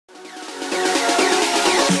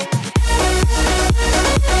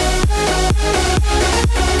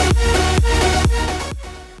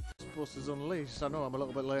I know I'm a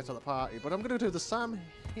little bit late to the party, but I'm going to do the Samhain.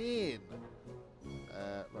 Right,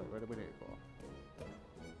 where do we need to go?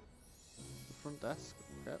 The front desk.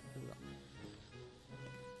 Okay, here we go.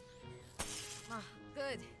 Ah,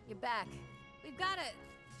 good. You're back. We've got a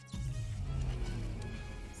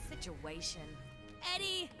situation.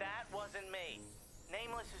 Eddie! That wasn't me.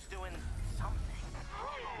 Nameless is doing something.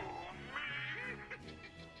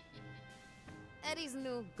 Eddie's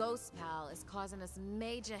new ghost pal is causing us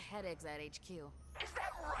major headaches at HQ. Is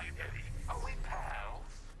that right, Eddie? Are we pals?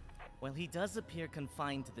 Well, he does appear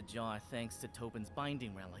confined to the jar thanks to Tobin's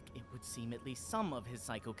binding relic. It would seem at least some of his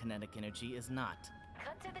psychokinetic energy is not.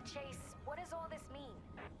 Cut to the chase. What does all this mean?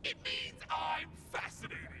 It means I'm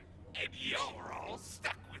fascinating, and you're all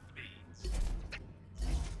stuck with me.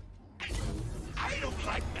 I don't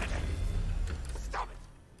like that, Eddie. Stop it.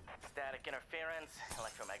 Static interference,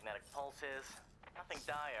 electromagnetic pulses. Nothing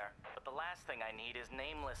dire, but the last thing I need is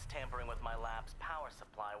Nameless tampering with my lab's power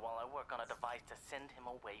supply while I work on a device to send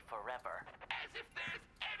him away forever. As if there's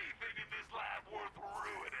anything in this lab worth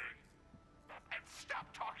ruining. And stop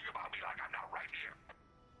talking about me like I'm not right here.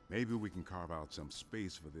 Maybe we can carve out some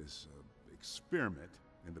space for this experiment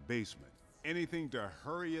in the basement. Anything to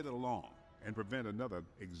hurry it along and prevent another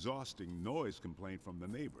exhausting noise complaint from the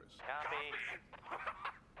neighbors. Copy.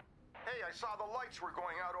 Hey, I saw the lights were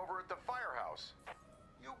going out over at the firehouse.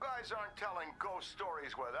 You guys aren't telling ghost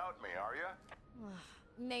stories without me, are you?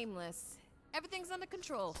 Nameless. Everything's under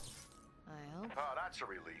control. I hope. Oh, that's a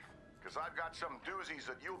relief. Because I've got some doozies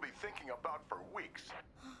that you'll be thinking about for weeks.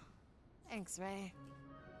 Thanks, Ray.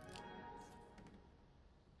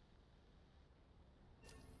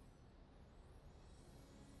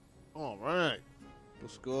 Alright.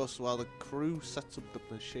 Let's go while the crew sets up the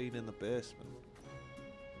machine in the basement.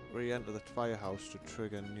 Re-enter the firehouse to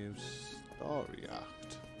trigger new story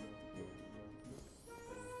act.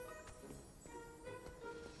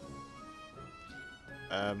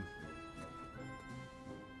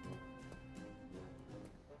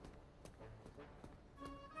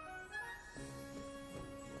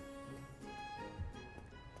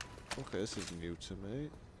 Okay, this is new to me.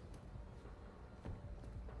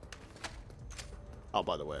 Oh,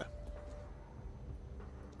 by the way,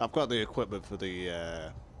 I've got the equipment for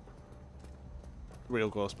the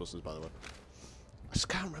real Ghostbusters, by the way. I just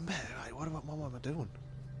can't remember. Like, what am I doing?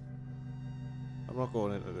 I'm not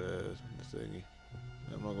going into the thingy.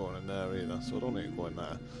 I'm not going in there either, so I don't need to go in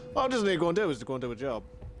there. All I just need to go and do is to go and do a job.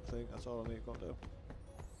 I think that's all I need to go and do.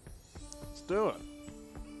 Let's do it.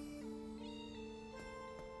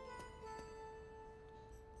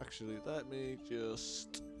 Actually, let me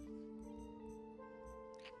just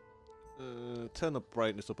turn the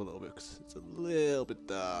brightness up a little bit because it's a little bit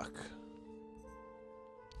dark.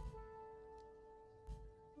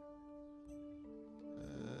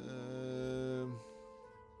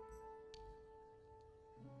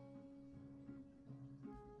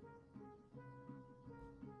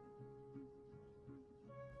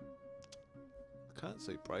 I can't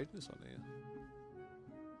see brightness on here.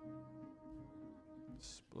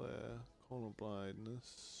 Display, color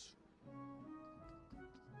blindness.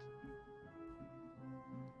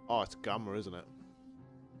 Oh, it's gamma, isn't it?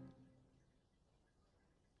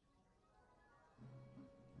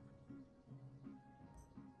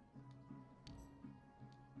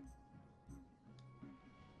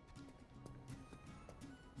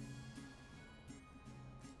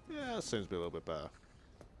 Yeah, that seems to be a little bit better.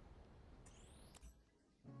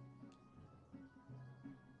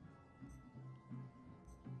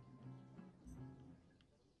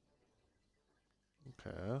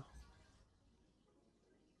 Okay.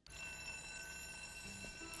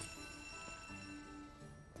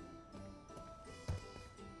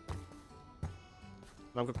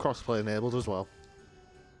 I've got crossplay enabled as well.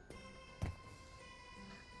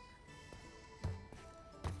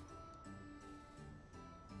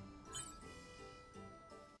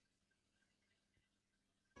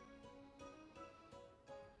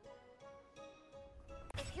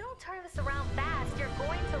 If you don't turn this around fast, you're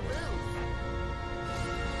going to lose.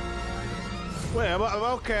 Wait, I'm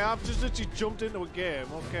okay. I've just literally jumped into a game.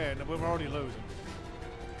 Okay, and we're already losing.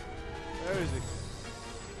 Where is he?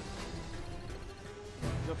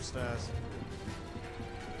 He's upstairs.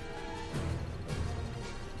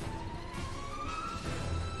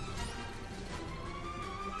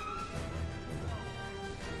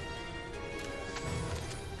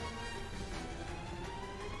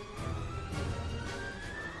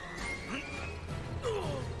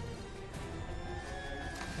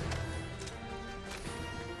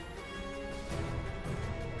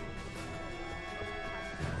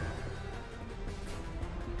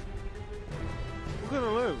 We're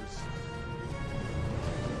gonna lose.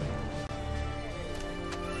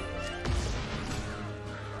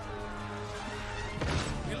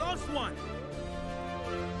 Close one!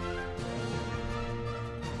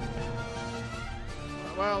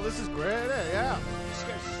 Well, this is great, isn't it? Yeah.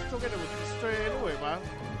 Still getting straight into it, man.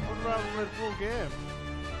 I'd rather play the full game.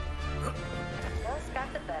 Ghost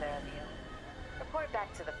got the better of you. Report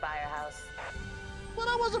back to the firehouse. Well,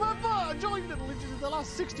 that wasn't my fault. I joined it literally in the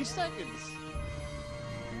last 60 seconds.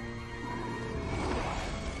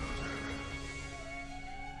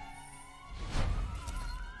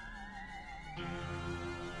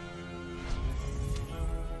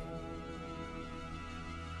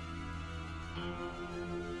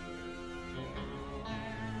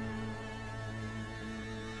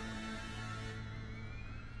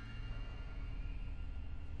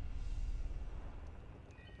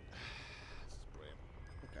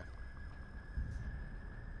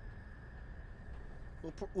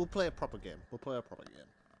 We'll play a proper game. We'll play a proper game.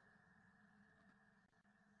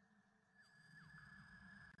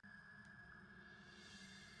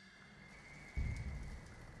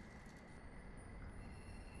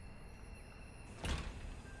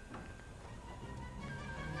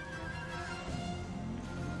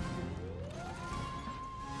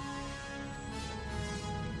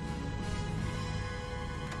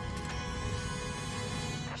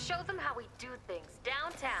 Show them how we do things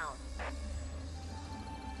downtown.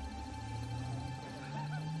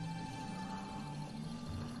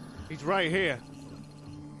 He's right here.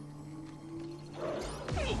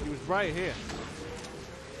 He was right here.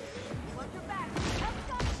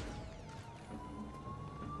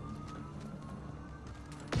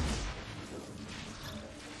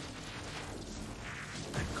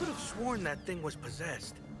 I could have sworn that thing was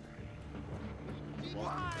possessed.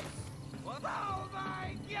 What? Oh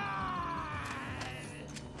my God!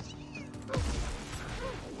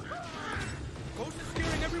 Ghost is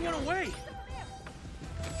scaring everyone away.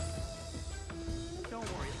 Don't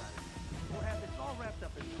worry about it. We'll have this all wrapped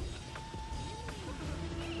up in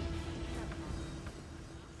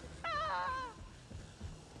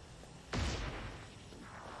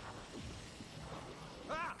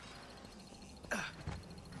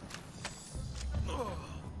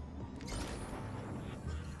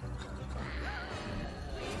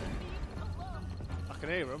I can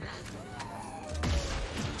hear him.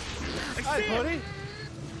 Hi, buddy.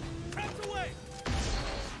 Trapped away.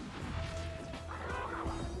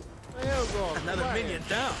 Another minion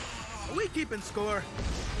down. Are we keeping score?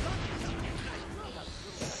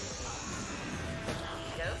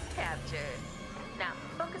 Ghost captured. Now,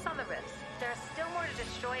 focus on the rifts. There are still more to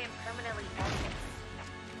destroy and permanently end this.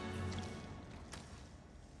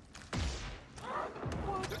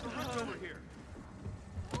 There's a rift over here.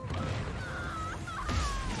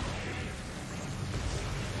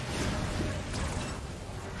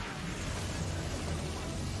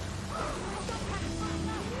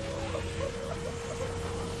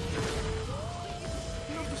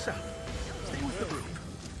 Stay with the group.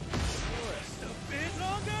 Just a bit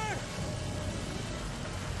longer.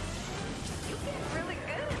 You get really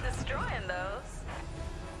good at destroying those.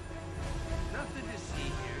 nothing to see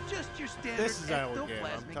here. Just your standard This is our game,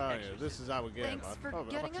 I'm ectoplasmic telling you. exorcism. This is our game, Thanks man. for Oh, I've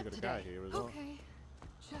getting actually up got a today. guy here as well. Okay.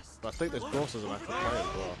 Just But I think there's ghosts as an actual player as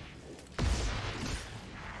well.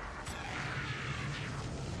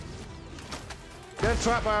 Get a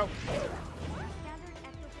trap out!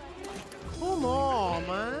 Come on,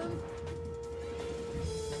 man!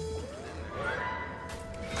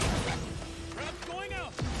 Trap's going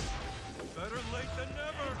out. Better late than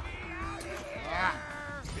never.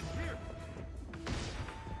 It's here.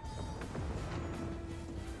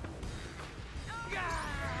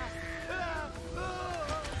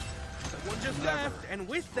 One just left, and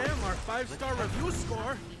with them, our 5-star review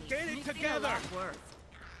score. Get it together.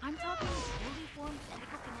 I'm talking fully formed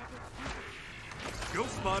psychokinetic.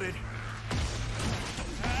 Ghost spotted.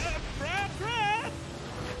 Trap!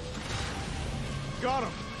 Got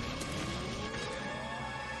him!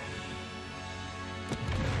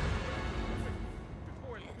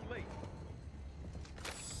 Before it's too late.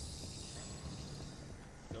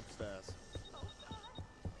 Upstairs.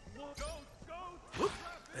 Go!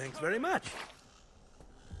 Thanks very much.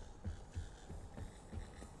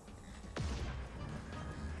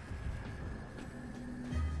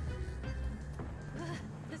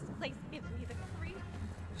 This place gives me the creep.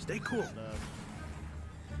 Stay cool.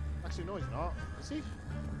 Actually, no, he's not. Is he?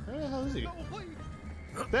 Where the hell is he?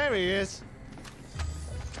 There he is!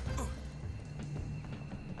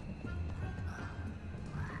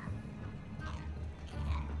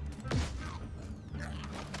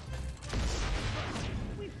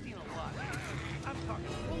 We've seen a lot. I'm talking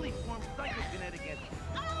fully formed psychokinetic entities.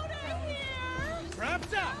 Out of here!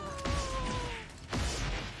 Trap's out.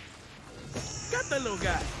 Got that little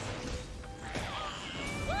guy.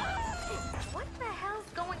 What the hell's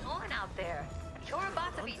going on out there? You're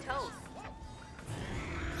about to be toast.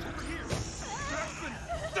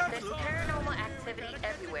 There's paranormal activity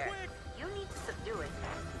everywhere. You need to subdue it.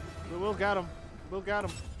 We'll get him. We'll get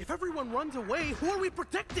him. If everyone runs away, who are we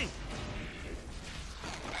protecting?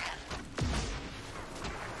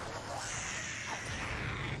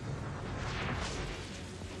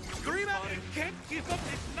 Scream out! Can't keep up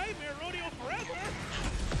this nightmare rodeo forever!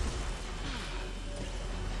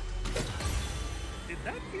 Did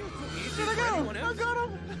that feel too easy for anyone else? I got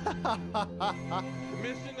him!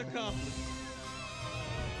 Mission accomplished.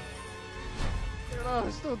 No,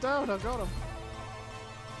 he's still down. I got him.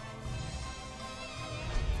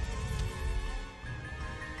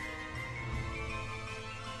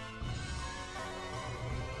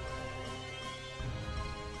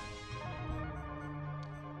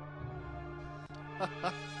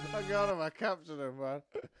 I got him. I captured him, man.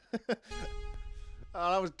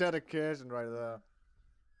 Oh, that was dedication right there.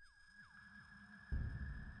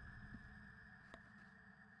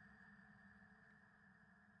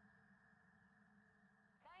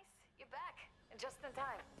 Nice, you're back. And just in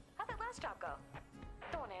time. How'd that last job go?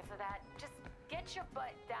 Don't answer that. Just get your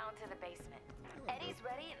butt down to the basement. Eddie's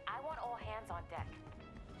ready, and I want all hands on deck.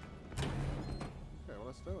 Okay, well,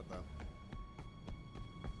 let's do it then.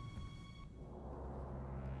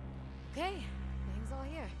 Okay, things all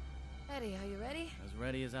here. Eddie, are you ready? As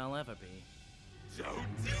ready as I'll ever be.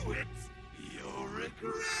 Don't do it! You'll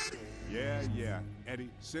regret it! Yeah. Eddie,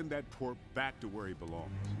 send that port back to where he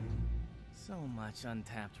belongs. So much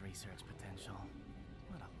untapped research potential.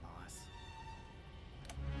 What a loss.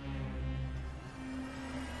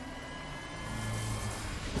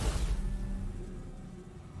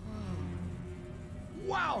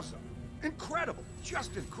 Wowza! Incredible!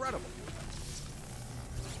 Just incredible!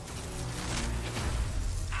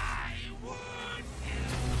 I would!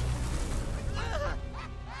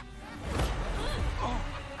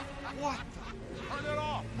 What the? Turn it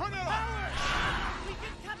off! Turn it off! We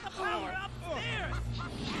can cut the power upstairs!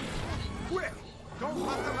 Quick! Don't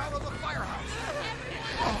let them out of the firehouse!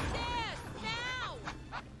 Upstairs! Now!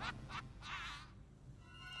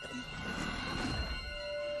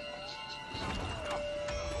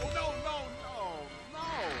 Oh, no!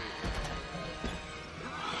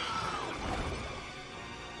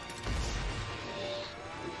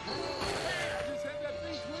 Just had that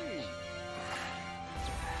thing clean.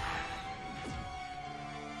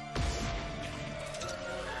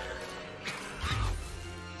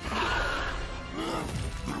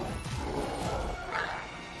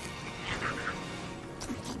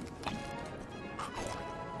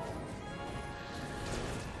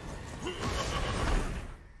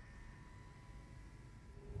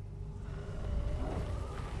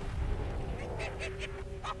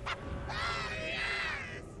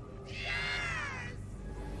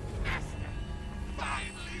 Master,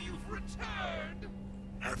 finally you've returned!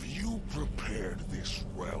 Have you prepared this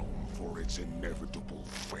realm for its inevitable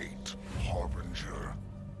fate, Harbinger?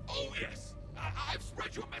 Oh yes, I've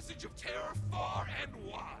spread your message of terror far and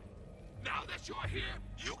wide. Now that you're here,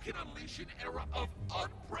 you can unleash an era of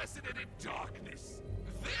unprecedented darkness.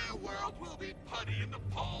 Their world will be putty in the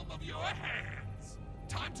palm of your hands.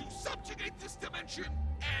 Time to subjugate this dimension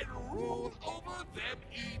and rule over them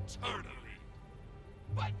eternally.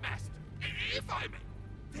 But Master, if I may,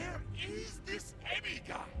 there is this Eddie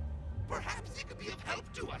guy. Perhaps he could be of help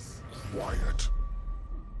to us. Quiet.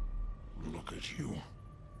 Look at you.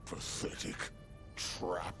 Pathetic.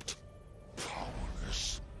 Trapped.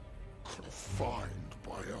 Powerless. Confined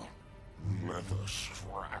by a leather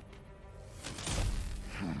strap.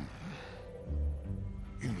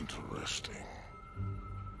 Interesting.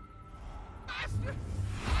 Master,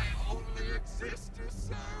 I only exist to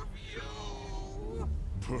serve you.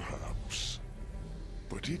 Perhaps.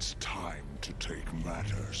 But it's time to take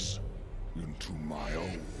matters into my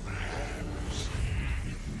own hands.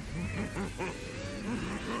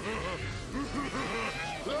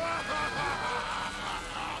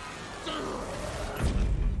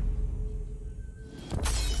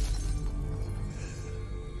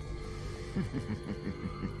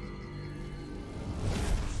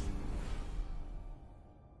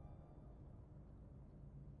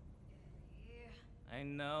 I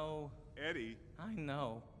know. Eddie. I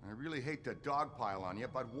know. I really hate to dogpile on you,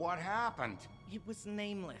 but what happened? It was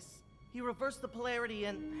nameless. He reversed the polarity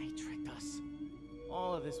and he tricked us.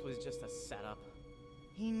 All of this was just a setup.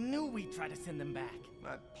 He knew we'd try to send them back.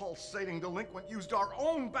 That pulsating delinquent used our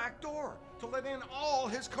own back door to let in all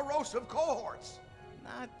his corrosive cohorts.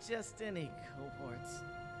 Not just any cohorts.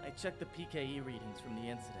 I checked the PKE readings from the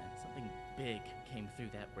incident. Something big came through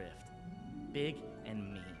that rift. Big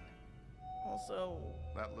and mean. Also,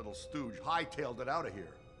 That little stooge hightailed it out of here.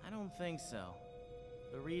 I don't think so.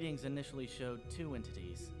 The readings initially showed 2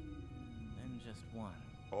 entities, then just 1.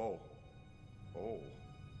 Oh.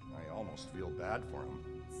 I almost feel bad for him.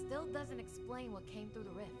 Still doesn't explain what came through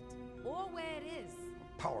the rift. Or where it is.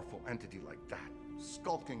 A powerful entity like that,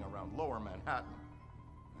 skulking around Lower Manhattan.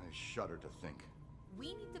 I shudder to think. We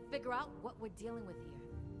need to figure out what we're dealing with here.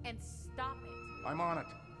 And stop it. I'm on it.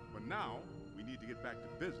 But now, we need to get back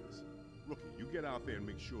to business. Rookie, you get out there and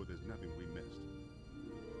make sure there's nothing we missed.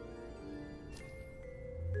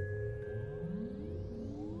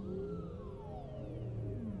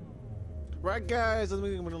 Right guys, I think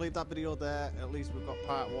I'm going to leave that video there. At least we've got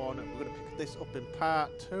part 1. We're going to pick this up in part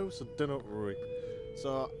 2, so do not worry.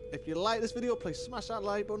 So if you like this video, please smash that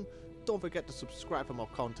like button. Don't forget to subscribe for more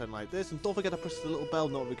content like this, and don't forget to press the little bell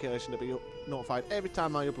notification to be notified every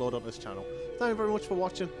time I upload on this channel. Thank you very much for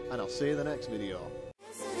watching, and I'll see you in the next video.